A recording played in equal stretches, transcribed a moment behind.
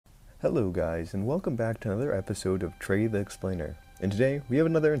Hello guys, and welcome back to another episode of Trey the Explainer. And today, we have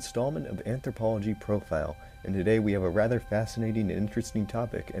another installment of Anthropology Profile, and today we have a rather fascinating and interesting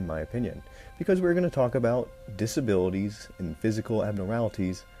topic, in my opinion, because we're going to talk about disabilities and physical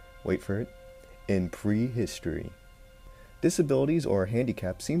abnormalities, wait for it, in prehistory. Disabilities or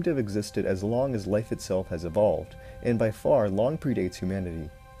handicaps seem to have existed as long as life itself has evolved, and by far long predates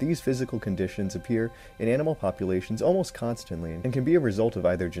humanity. These physical conditions appear in animal populations almost constantly and can be a result of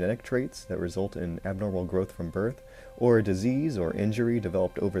either genetic traits that result in abnormal growth from birth, or a disease or injury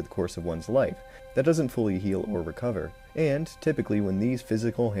developed over the course of one's life that doesn't fully heal or recover. And typically when these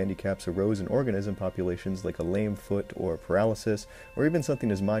physical handicaps arose in organism populations like a lame foot or paralysis, or even something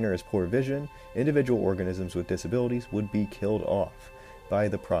as minor as poor vision, individual organisms with disabilities would be killed off by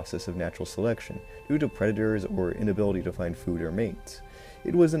the process of natural selection due to predators or inability to find food or mates.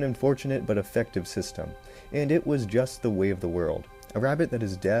 It was an unfortunate but effective system, and it was just the way of the world. A rabbit that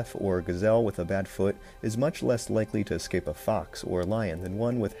is deaf or a gazelle with a bad foot is much less likely to escape a fox or a lion than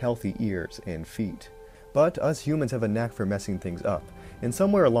one with healthy ears and feet. But us humans have a knack for messing things up, and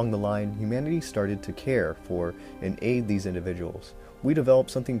somewhere along the line, humanity started to care for and aid these individuals. We developed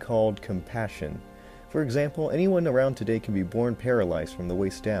something called compassion. For example, anyone around today can be born paralyzed from the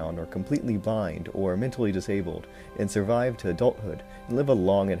waist down, or completely blind, or mentally disabled, and survive to adulthood and live a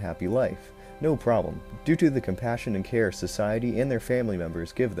long and happy life. No problem, due to the compassion and care society and their family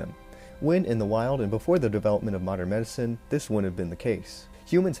members give them. When in the wild and before the development of modern medicine, this wouldn't have been the case.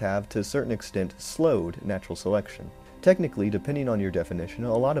 Humans have, to a certain extent, slowed natural selection. Technically, depending on your definition,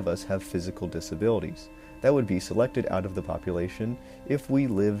 a lot of us have physical disabilities that would be selected out of the population if we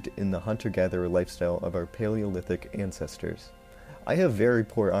lived in the hunter-gatherer lifestyle of our Paleolithic ancestors. I have very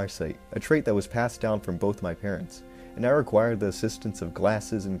poor eyesight, a trait that was passed down from both my parents, and I required the assistance of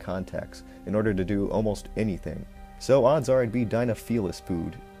glasses and contacts in order to do almost anything. So odds are I'd be Dinophilis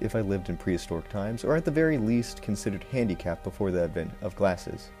food if I lived in prehistoric times, or at the very least considered handicapped before the advent of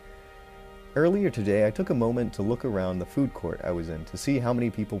glasses. Earlier today, I took a moment to look around the food court I was in to see how many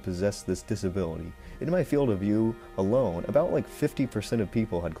people possessed this disability. In my field of view alone, about 50% of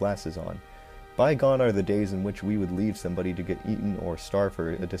people had glasses on. Bygone are the days in which we would leave somebody to get eaten or starve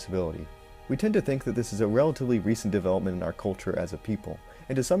for a disability. We tend to think that this is a relatively recent development in our culture as a people,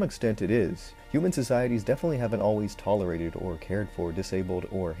 and to some extent it is. Human societies definitely haven't always tolerated or cared for disabled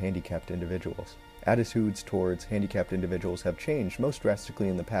or handicapped individuals. Attitudes towards handicapped individuals have changed most drastically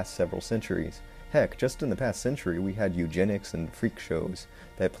in the past several centuries. Heck, just in the past century we had eugenics and freak shows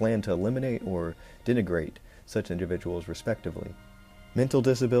that planned to eliminate or denigrate such individuals respectively. Mental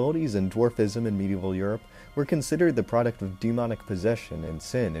disabilities and dwarfism in medieval Europe were considered the product of demonic possession and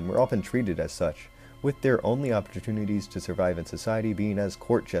sin and were often treated as such, with their only opportunities to survive in society being as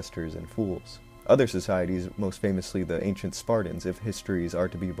court jesters and fools. Other societies, most famously the ancient Spartans, if histories are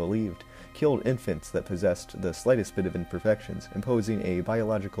to be believed, killed infants that possessed the slightest bit of imperfections, imposing a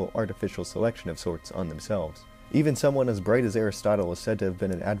biological artificial selection of sorts on themselves. Even someone as bright as Aristotle is said to have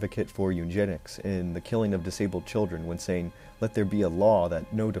been an advocate for eugenics in the killing of disabled children when saying, "Let there be a law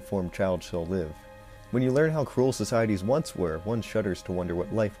that no deformed child shall live." When you learn how cruel societies once were, one shudders to wonder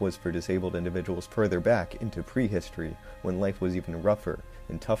what life was for disabled individuals further back into prehistory, when life was even rougher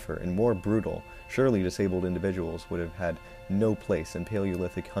and tougher and more brutal. Surely disabled individuals would have had no place in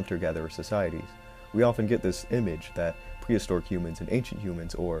Paleolithic hunter-gatherer societies. We often get this image that prehistoric humans and ancient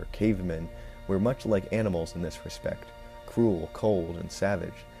humans, or cavemen, were much like animals in this respect, cruel, cold, and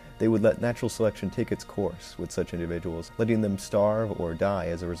savage. They would let natural selection take its course with such individuals, letting them starve or die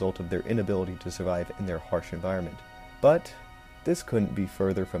as a result of their inability to survive in their harsh environment. But this couldn't be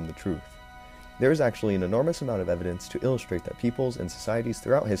further from the truth. There is actually an enormous amount of evidence to illustrate that peoples and societies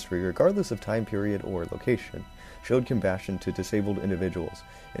throughout history, regardless of time period or location, showed compassion to disabled individuals,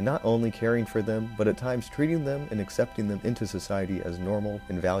 and not only caring for them, but at times treating them and accepting them into society as normal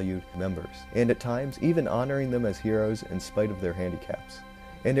and valued members, and at times even honoring them as heroes in spite of their handicaps.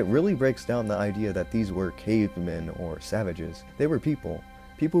 And it really breaks down the idea that these were cavemen or savages. They were people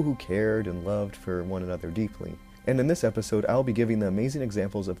who cared and loved for one another deeply. And in this episode, I'll be giving the amazing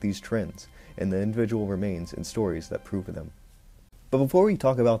examples of these trends and the individual remains and stories that prove them. But before we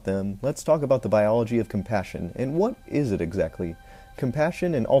talk about them, let's talk about the biology of compassion, and what is it exactly?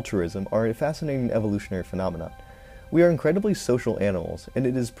 Compassion and altruism are a fascinating evolutionary phenomenon. We are incredibly social animals, and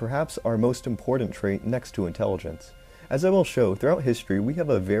it is perhaps our most important trait next to intelligence. As I will show, throughout history we have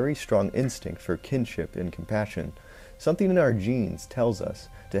a very strong instinct for kinship and compassion. Something in our genes tells us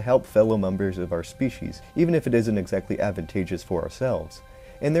to help fellow members of our species, even if it isn't exactly advantageous for ourselves.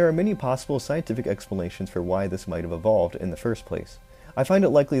 And there are many possible scientific explanations for why this might have evolved in the first place. I find it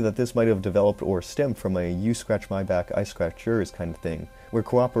likely that this might have developed or stemmed from a you scratch my back, I scratch yours kind of thing, where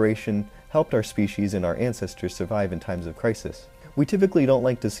cooperation helped our species and our ancestors survive in times of crisis. We typically don't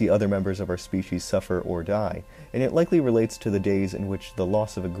like to see other members of our species suffer or die, and it likely relates to the days in which the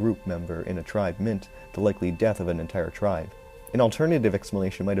loss of a group member in a tribe meant the likely death of an entire tribe. An alternative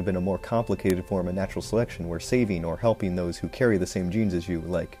explanation might have been a more complicated form of natural selection where saving or helping those who carry the same genes as you,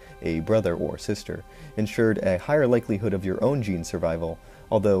 like a brother or sister, ensured a higher likelihood of your own gene survival,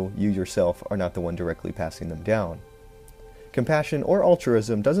 although you yourself are not the one directly passing them down. Compassion or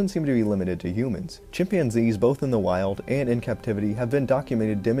altruism doesn't seem to be limited to humans. Chimpanzees, both in the wild and in captivity, have been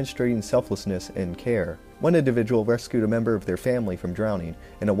documented demonstrating selflessness and care. One individual rescued a member of their family from drowning,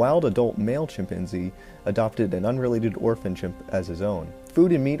 and a wild adult male chimpanzee adopted an unrelated orphan chimp as his own.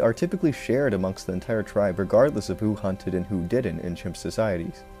 Food and meat are typically shared amongst the entire tribe regardless of who hunted and who didn't in chimp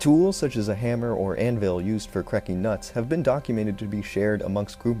societies. Tools such as a hammer or anvil used for cracking nuts have been documented to be shared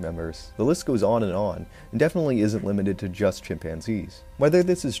amongst group members. The list goes on, and definitely isn't limited to just chimpanzees. Whether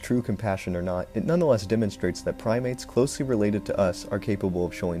this is true compassion or not, it nonetheless demonstrates that primates closely related to us are capable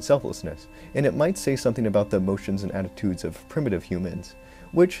of showing selflessness, and it might say something about the emotions and attitudes of primitive humans,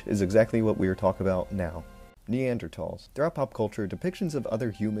 which is exactly what we are talking about now. Neanderthals. Throughout pop culture, depictions of other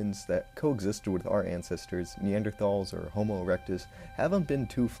humans that coexisted with our ancestors, Neanderthals or Homo erectus, haven't been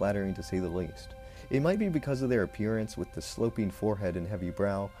too flattering to say the least. It might be because of their appearance with the sloping forehead and heavy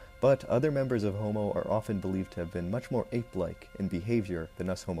brow, but other members of Homo are often believed to have been much more ape-like in behavior than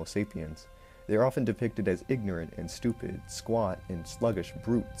us Homo sapiens. They are often depicted as ignorant and stupid, squat and sluggish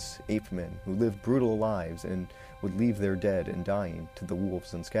brutes, ape-men, who lived brutal lives and would leave their dead and dying to the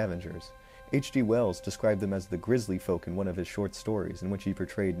wolves and scavengers. H.G. Wells described them as the grisly folk in one of his short stories, in which he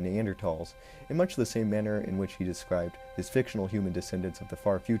portrayed Neanderthals, in much the same manner in which he described his fictional human descendants of the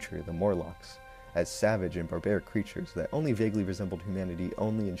far future, the Morlocks, as savage and barbaric creatures that only vaguely resembled humanity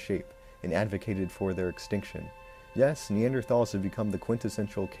only in shape, and advocated for their extinction. Yes, Neanderthals have become the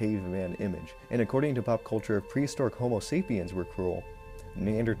quintessential caveman image, and according to pop culture, if prehistoric Homo sapiens were cruel,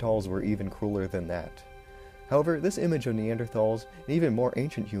 Neanderthals were even crueler than that. However, this image of Neanderthals, and even more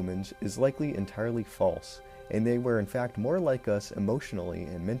ancient humans, is likely entirely false, and they were in fact more like us emotionally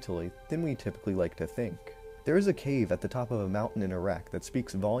and mentally than we typically like to think. There is a cave at the top of a mountain in Iraq that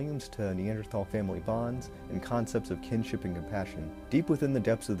speaks volumes to Neanderthal family bonds and concepts of kinship and compassion. Deep within the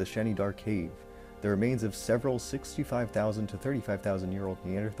depths of the Shanidar cave, the remains of several 65,000 to 35,000-year-old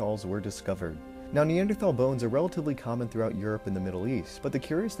Neanderthals were discovered. Now, Neanderthal bones are relatively common throughout Europe and the Middle East, but the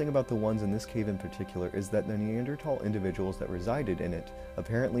curious thing about the ones in this cave in particular is that the Neanderthal individuals that resided in it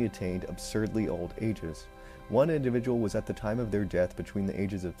apparently attained absurdly old ages. One individual was at the time of their death between the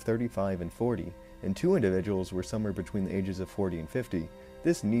ages of 35 and 40, and two individuals were somewhere between the ages of 40 and 50.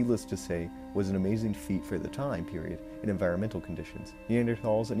 This, needless to say, was an amazing feat for the time period and environmental conditions.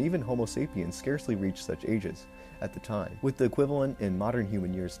 Neanderthals and even Homo sapiens scarcely reached such ages at the time, with the equivalent in modern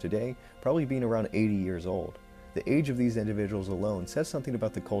human years today probably being around 80 years old. The age of these individuals alone says something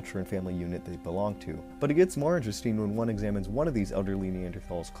about the culture and family unit they belong to, but it gets more interesting when one examines one of these elderly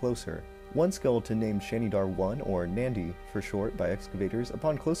Neanderthals closer. One skeleton named Shanidar I, or Nandi for short by excavators,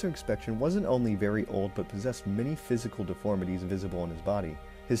 upon closer inspection wasn't only very old but possessed many physical deformities visible in his body.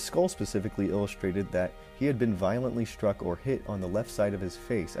 His skull specifically illustrated that he had been violently struck or hit on the left side of his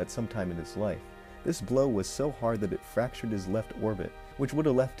face at some time in his life. This blow was so hard that it fractured his left orbit, which would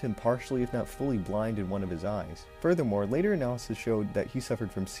have left him partially if not fully blind in one of his eyes. Furthermore, later analysis showed that he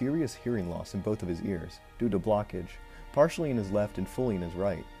suffered from serious hearing loss in both of his ears, due to blockage, partially in his left and fully in his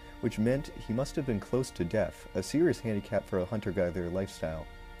right, which meant he must have been close to deaf, a serious handicap for a hunter-gatherer lifestyle.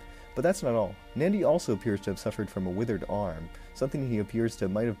 But that's not all. Nandi also appears to have suffered from a withered arm, something he appears to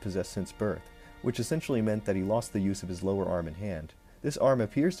might have possessed since birth, which essentially meant that he lost the use of his lower arm and hand. This arm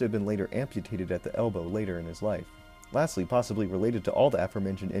appears to have been later amputated at the elbow later in his life. Lastly, possibly related to all the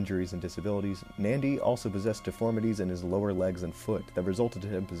aforementioned injuries and disabilities, Nandi also possessed deformities in his lower legs and foot that resulted in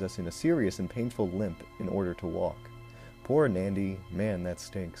him possessing a serious and painful limp in order to walk. Poor Nandi, man, that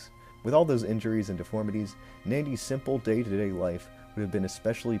stinks. With all those injuries and deformities, Nandi's simple day-to-day life would have been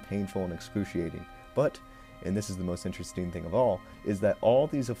especially painful and excruciating. But, and this is the most interesting thing of all, is that all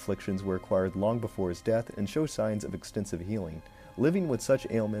these afflictions were acquired long before his death and show signs of extensive healing. Living with such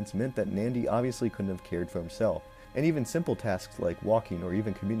ailments meant that Nandi obviously couldn't have cared for himself, and even simple tasks like walking or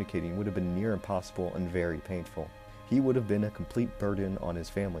even communicating would have been near impossible and very painful. He would have been a complete burden on his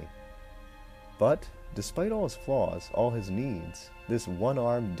family. But, despite all his flaws, all his needs, this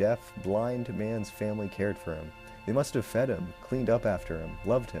one-armed, deaf, blind man's family cared for him. They must have fed him, cleaned up after him,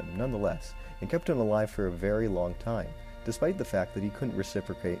 loved him nonetheless, and kept him alive for a very long time, despite the fact that he couldn't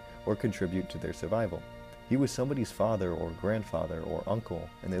reciprocate or contribute to their survival. He was somebody's father or grandfather or uncle,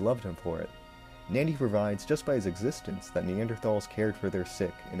 and they loved him for it. Nandy provides, just by his existence, that Neanderthals cared for their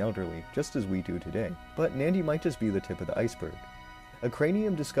sick and elderly, just as we do today. But Nandy might just be the tip of the iceberg. A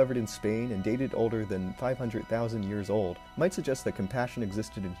cranium discovered in Spain and dated older than 500,000 years old might suggest that compassion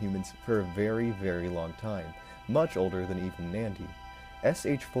existed in humans for a very, very long time, much older than even Nandy.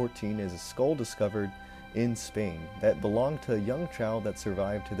 SH14 is a skull discovered in Spain that belonged to a young child that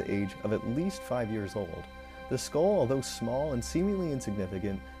survived to the age of at least 5 years old. The skull, although small and seemingly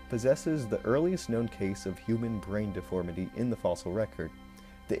insignificant, possesses the earliest known case of human brain deformity in the fossil record.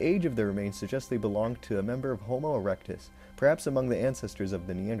 The age of the remains suggests they belonged to a member of Homo erectus, perhaps among the ancestors of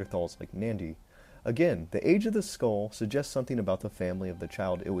the Neanderthals like Nandy. Again, the age of the skull suggests something about the family of the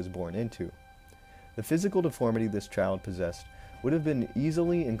child it was born into. The physical deformity this child possessed would have been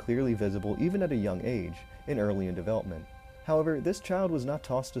easily and clearly visible even at a young age and early in development. However, this child was not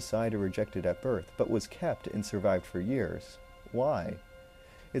tossed aside or rejected at birth, but was kept and survived for years. Why?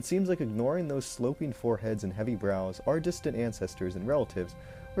 It seems like ignoring those sloping foreheads and heavy brows, our distant ancestors and relatives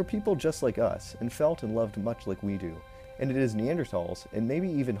were people just like us and felt and loved much like we do. And it is Neanderthals, and maybe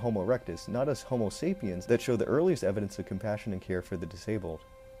even Homo erectus, not us Homo sapiens, that show the earliest evidence of compassion and care for the disabled.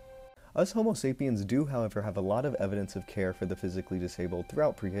 Us Homo sapiens do, however, have a lot of evidence of care for the physically disabled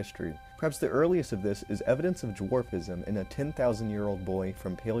throughout prehistory. Perhaps the earliest of this is evidence of dwarfism in a 10,000-year-old boy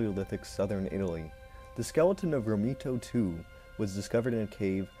from Paleolithic southern Italy. The skeleton of Romito II was discovered in a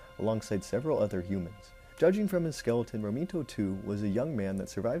cave alongside several other humans. Judging from his skeleton, Romito II was a young man that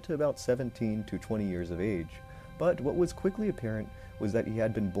survived to about 17 to 20 years of age, but what was quickly apparent was that he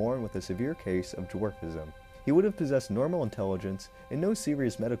had been born with a severe case of dwarfism. He would have possessed normal intelligence and no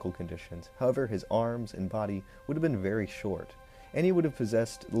serious medical conditions, however his arms and body would have been very short, and he would have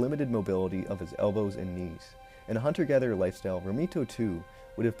possessed limited mobility of his elbows and knees. In a hunter-gatherer lifestyle, Romito II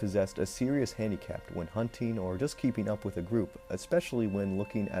would have possessed a serious handicap when hunting or just keeping up with a group, especially when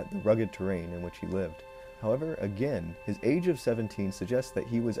looking at the rugged terrain in which he lived. However, again, his age of 17 suggests that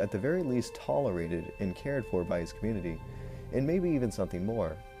he was at the very least tolerated and cared for by his community, and maybe even something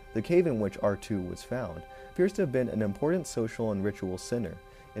more. The cave in which R2 was found appears to have been an important social and ritual center,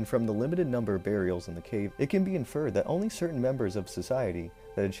 and from the limited number of burials in the cave, it can be inferred that only certain members of society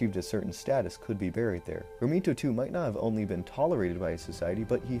that achieved a certain status could be buried there. Romito II might not have only been tolerated by his society,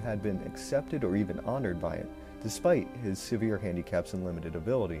 but he had been accepted or even honored by it, despite his severe handicaps and limited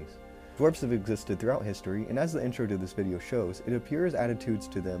abilities. Dwarfs have existed throughout history, and as the intro to this video shows, it appears attitudes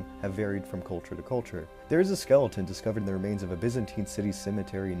to them have varied from culture to culture. There is a skeleton discovered in the remains of a Byzantine city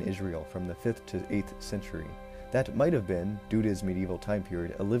cemetery in Israel from the 5th to 8th century. That might have been, due to his medieval time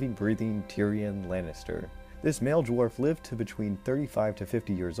period, a living, breathing Tyrion Lannister. This male dwarf lived to between 35 to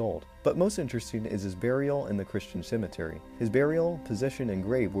 50 years old, but most interesting is his burial in the Christian cemetery. His burial, position, and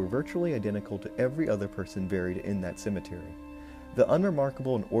grave were virtually identical to every other person buried in that cemetery. The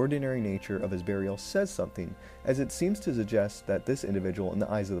unremarkable and ordinary nature of his burial says something, as it seems to suggest that this individual, in the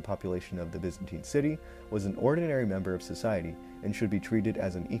eyes of the population of the Byzantine city, was an ordinary member of society and should be treated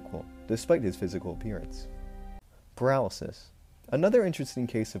as an equal, despite his physical appearance. Paralysis. Another interesting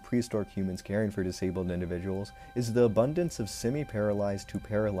case of prehistoric humans caring for disabled individuals is the abundance of semi-paralyzed to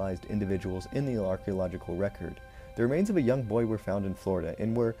paralyzed individuals in the archaeological record. The remains of a young boy were found in Florida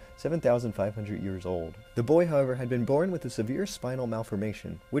and were 7,500 years old. The boy, however, had been born with a severe spinal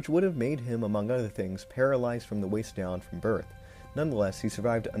malformation, which would have made him, among other things, paralyzed from the waist down from birth. Nonetheless, he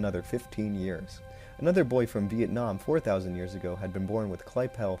survived another 15 years. Another boy from Vietnam 4,000 years ago had been born with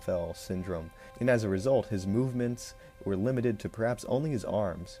Klippel-Feil syndrome, and as a result, his movements were limited to perhaps only his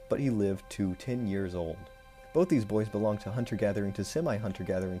arms, but he lived to 10 years old. Both these boys belonged to hunter-gathering to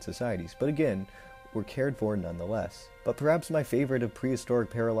semi-hunter-gathering societies, but again, were cared for nonetheless. But perhaps my favorite of prehistoric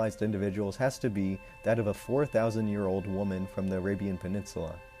paralyzed individuals has to be that of a 4,000-year-old woman from the Arabian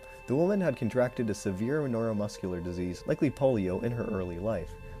Peninsula. The woman had contracted a severe neuromuscular disease, likely polio, in her early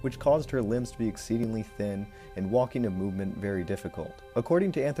life, which caused her limbs to be exceedingly thin and walking and movement very difficult.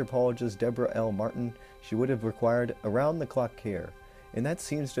 According to anthropologist Deborah L. Martin, she would have required around-the-clock care, and that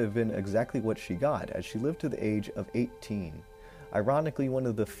seems to have been exactly what she got, as she lived to the age of 18. Ironically, one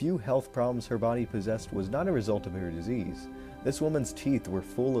of the few health problems her body possessed was not a result of her disease. This woman's teeth were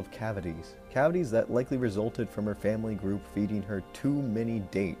full of cavities that likely resulted from her family group feeding her too many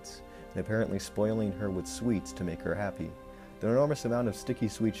dates, and apparently spoiling her with sweets to make her happy. The enormous amount of sticky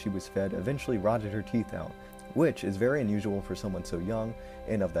sweets she was fed eventually rotted her teeth out, which is very unusual for someone so young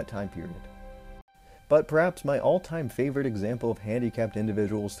and of that time period. But perhaps my all-time favorite example of handicapped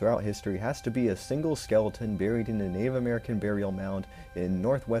individuals throughout history has to be a single skeleton buried in a Native American burial mound in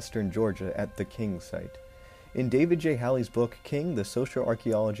northwestern Georgia at the King site. In David J. Halley's book, King, the Social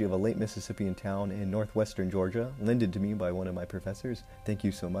Archaeology of a Late Mississippian Town in Northwestern Georgia, lended to me by one of my professors, thank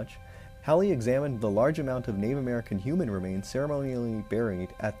you so much, Halley examined the large amount of Native American human remains ceremonially buried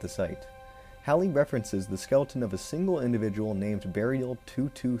at the site. Halley references the skeleton of a single individual named Burial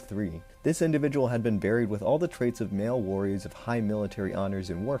 223. This individual had been buried with all the traits of male warriors of high military honors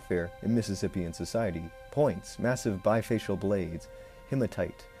in warfare in Mississippian society: points, massive bifacial blades,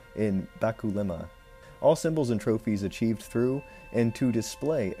 hematite, in bakulema, all symbols and trophies achieved through and to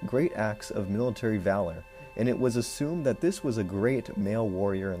display great acts of military valor, and it was assumed that this was a great male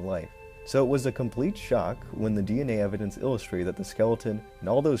warrior in life. So it was a complete shock when the DNA evidence illustrated that the skeleton and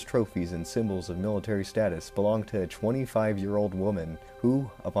all those trophies and symbols of military status belonged to a 25-year-old woman who,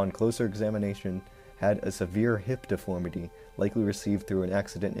 upon closer examination, had a severe hip deformity, likely received through an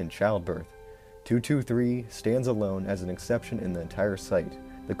accident in childbirth. 223 stands alone as an exception in the entire site.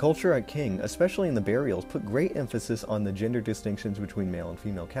 The culture at King, especially in the burials, put great emphasis on the gender distinctions between male and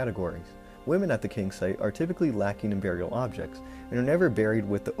female categories. Women at the King site are typically lacking in burial objects, and are never buried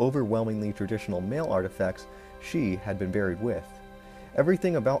with the overwhelmingly traditional male artifacts she had been buried with.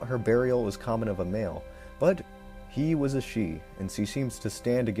 Everything about her burial was common of a male, but he was a she, and she seems to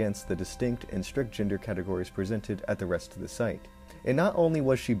stand against the distinct and strict gender categories presented at the rest of the site. And not only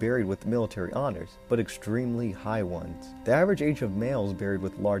was she buried with military honors, but extremely high ones. The average age of males buried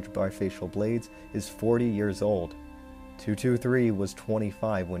with large bifacial blades is 40 years old. 223 was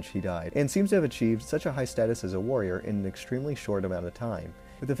 25 when she died, and seems to have achieved such a high status as a warrior in an extremely short amount of time,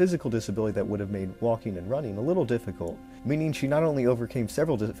 with a physical disability that would have made walking and running a little difficult, meaning she not only overcame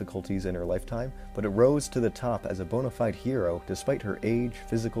several difficulties in her lifetime, but it rose to the top as a bona fide hero despite her age,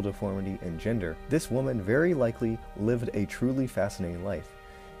 physical deformity, and gender. This woman very likely lived a truly fascinating life.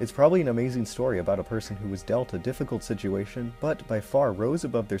 It's probably an amazing story about a person who was dealt a difficult situation, but by far rose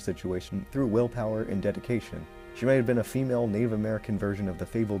above their situation through willpower and dedication. She might have been a female Native American version of the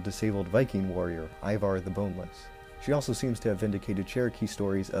fabled disabled Viking warrior, Ivar the Boneless. She also seems to have vindicated Cherokee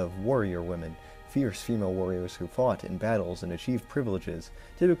stories of warrior women, fierce female warriors who fought in battles and achieved privileges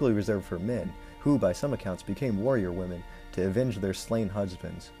typically reserved for men, who by some accounts became warrior women to avenge their slain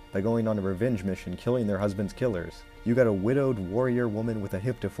husbands, by going on a revenge mission killing their husband's killers. You got a widowed warrior woman with a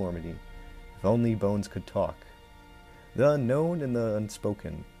hip deformity. If only bones could talk. The unknown and the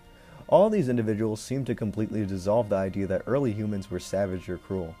unspoken. All these individuals seem to completely dissolve the idea that early humans were savage or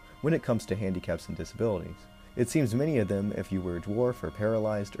cruel when it comes to handicaps and disabilities. It seems many of them, if you were a dwarf or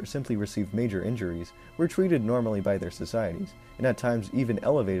paralyzed or simply received major injuries, were treated normally by their societies, and at times even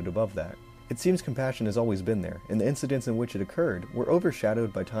elevated above that. It seems compassion has always been there, and the incidents in which it occurred were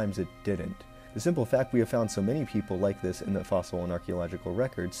overshadowed by times it didn't. The simple fact we have found so many people like this in the fossil and archaeological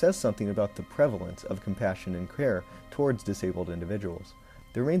record says something about the prevalence of compassion and care towards disabled individuals.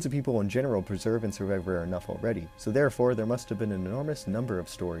 The remains of people in general preserve and survive rare enough already, so therefore there must have been an enormous number of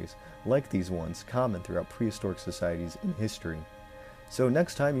stories like these ones common throughout prehistoric societies in history. So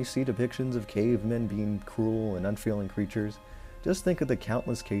next time you see depictions of cavemen being cruel and unfeeling creatures, just think of the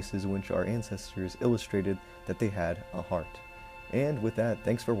countless cases in which our ancestors illustrated that they had a heart. And with that,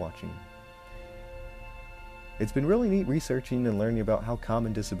 thanks for watching. It's been really neat researching and learning about how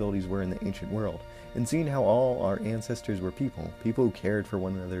common disabilities were in the ancient world, and seeing how all our ancestors were people who cared for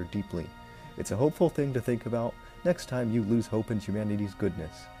one another deeply. It's a hopeful thing to think about next time you lose hope in humanity's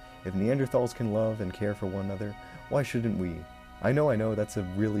goodness. If Neanderthals can love and care for one another, why shouldn't we? I know, that's a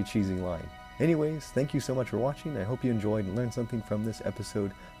really cheesy line. Anyways, thank you so much for watching. I hope you enjoyed and learned something from this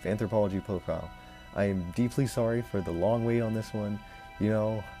episode of Anthropology Profile. I am deeply sorry for the long wait on this one.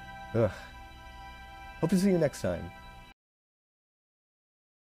 Hope to see you next time.